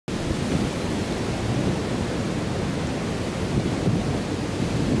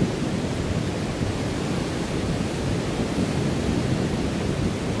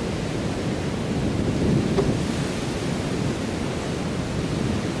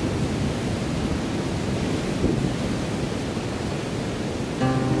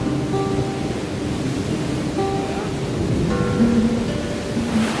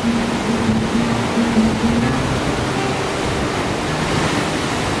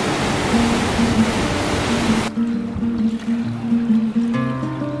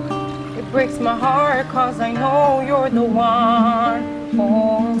breaks my heart, 'cause I know you're the one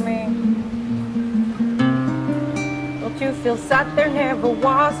for me. Don't you feel sad there never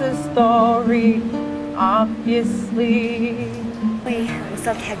was a story, obviously.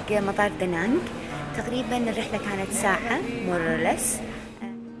 وصلت حق مطار دنانج. تقريبا الرحلة كانت ساعة more or less.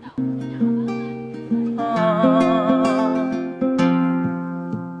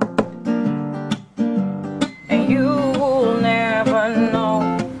 And you will never know,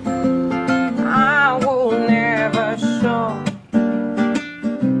 I will never show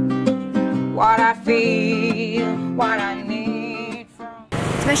what I feel, what I need from.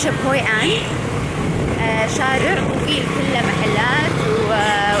 تمشى بهوي آن، شارع طويل كله محلات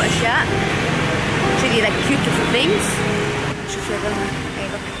وأشياء كذي like beautiful things. شوف شغلها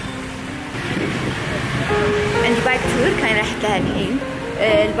أيضا. عندي بايك تور كان راح لها الحين.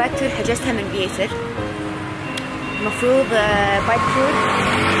 البايك تور حجزتها من فيتر. المفروض بايك تور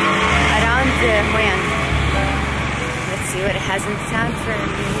around Hoi An. Let's see what it has in town for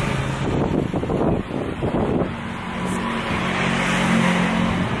me.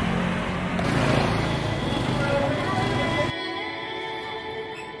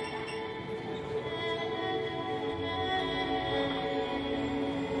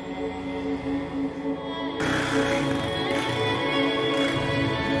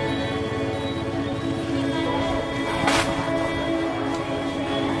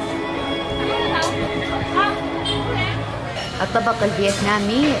 الطبق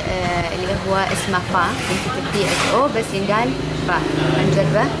الفيتنامي اللي هو اسمه فا، يمكن تكتبيه او بس ينقال فا.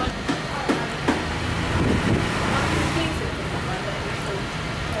 هنجربه.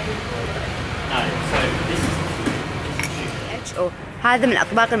 هذا من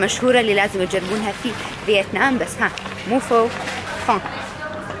الأطباق المشهورة اللي لازم تجربونها في فيتنام، بس ها مو فو، فان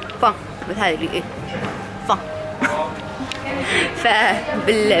فان، بس هذا اللي ايه فان.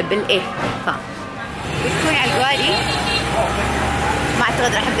 بالايه فان. بتكون على القواري. ما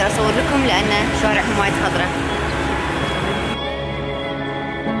اعتقد راح اقدر اصور لكم لان شوارعهم وايد خضراء.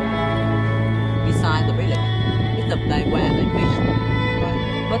 Beside the village, it's a place where they fish.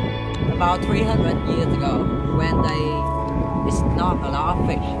 But about 300 years ago, when it's not a lot of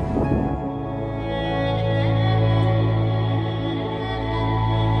fish.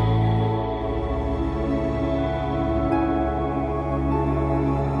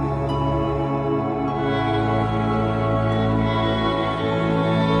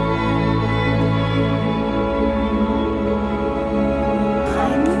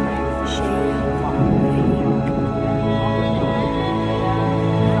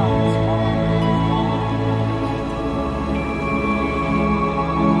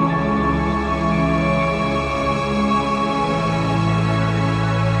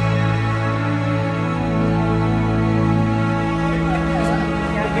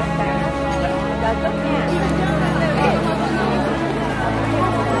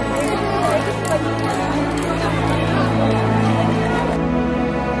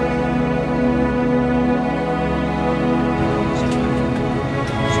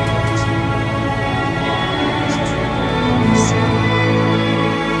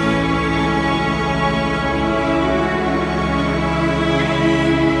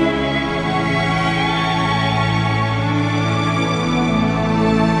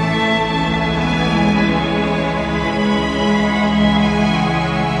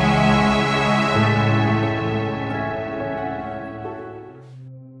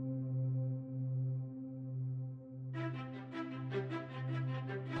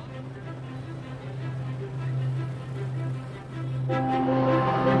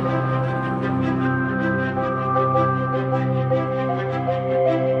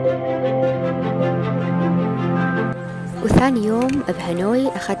 وثاني يوم بهانوي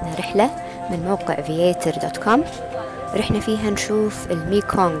أخذنا رحلة من موقع viator.com. رحنا فيها نشوف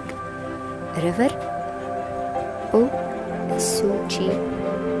الميكونغ ريفر سو تشي،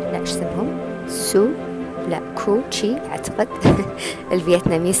 لا ايش اسمهم سو لا كو تشي اعتقد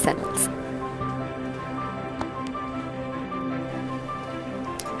الفيتنامي سانز.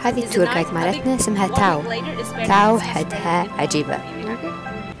 هذه التور جايد مالتنا اسمها تاو. تاو حدها عجيبة.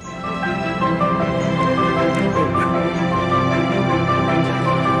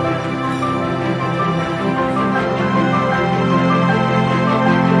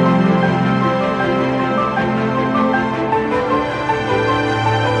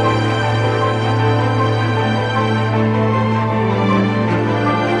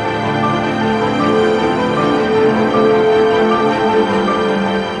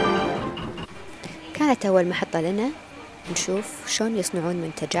 كانت أول محطة لنا نشوف شلون يصنعون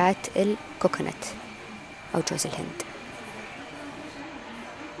منتجات الكوكونات أو جوز الهند.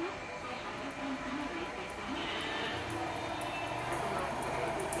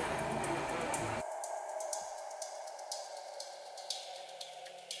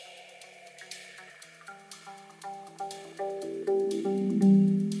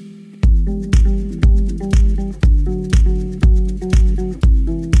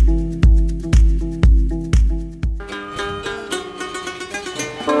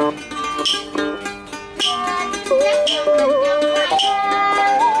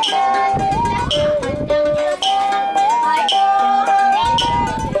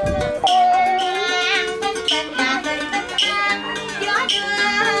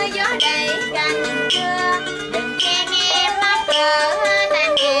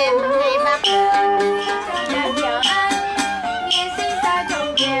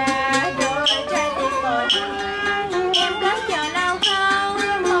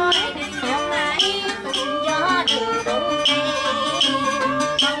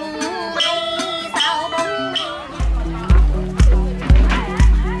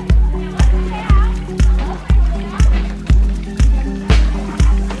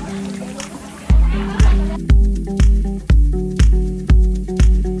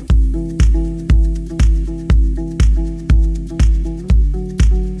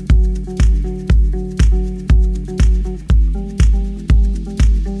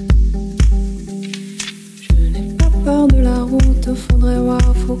 se faudrait voir,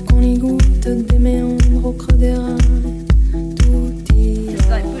 faut qu'on y goûte des méandres au creux des reins.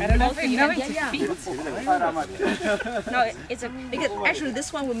 I don't know if you know it's a feet. No, it's a because actually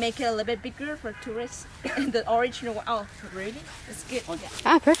this one would make it a little bit bigger for tourists. The original one, oh really? It's good.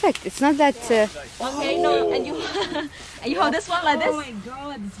 Ah, perfect. It's not that. Okay, no, and you and you hold this one like this. Oh my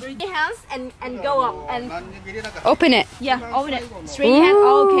god, it's very Hands and go up and Open it. yeah, open it. Straight hand.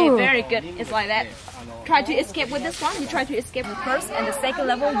 Okay, very good. It's like that. Try to escape with this one. You try to escape the first and the second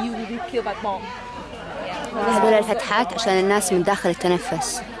level. You will be killed by bomb. بالنسبة للفتحات عشان الناس من داخل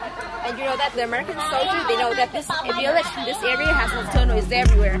التنفس. And you know that the American soldiers, they know that this village, this area has nocturnal is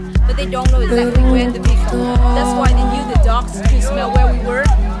everywhere, but they don't know exactly where the vehicle. That's why they use the dogs to smell where we were.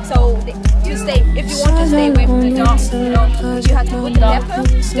 So to stay, if you want to stay away from the dogs, you know, you have to put the pepper,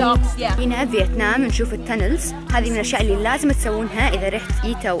 dogs, yeah. هنا فيتنام نشوف التنلز. هذه من الأشياء اللي لازم تسوونها إذا رحت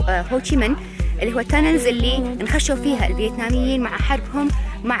إيتا هو تشي من، اللي هو التنلز اللي انخشوا فيها الفيتناميين مع حربهم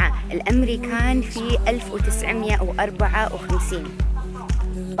مع الأمريكان في 1954.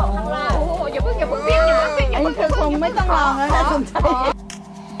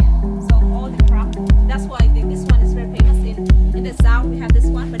 So all the crop, that's why this one is very famous. In the south we have this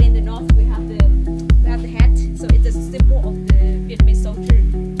one, but in